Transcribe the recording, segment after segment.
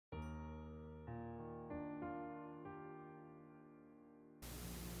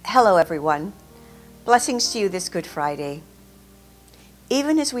Hello everyone. Blessings to you this Good Friday.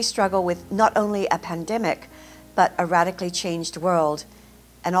 Even as we struggle with not only a pandemic, but a radically changed world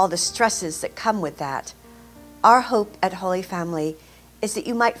and all the stresses that come with that, our hope at Holy Family is that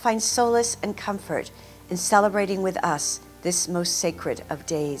you might find solace and comfort in celebrating with us this most sacred of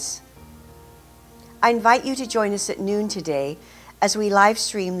days. I invite you to join us at noon today as we live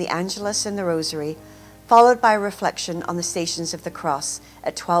stream the Angelus and the Rosary, followed by a reflection on the Stations of the Cross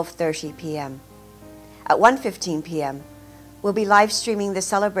at 12:30 p.m. At 1:15 p.m., we'll be live streaming the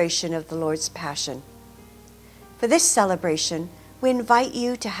celebration of the Lord's Passion. For this celebration, we invite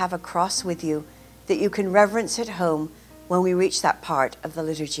you to have a cross with you that you can reverence at home when we reach that part of the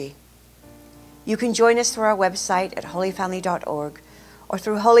liturgy. You can join us through our website at holyfamily.org or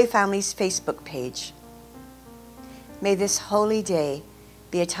through Holy Family's Facebook page. May this holy day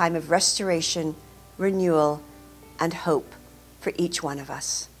be a time of restoration, renewal, and hope for each one of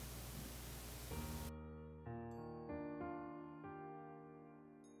us.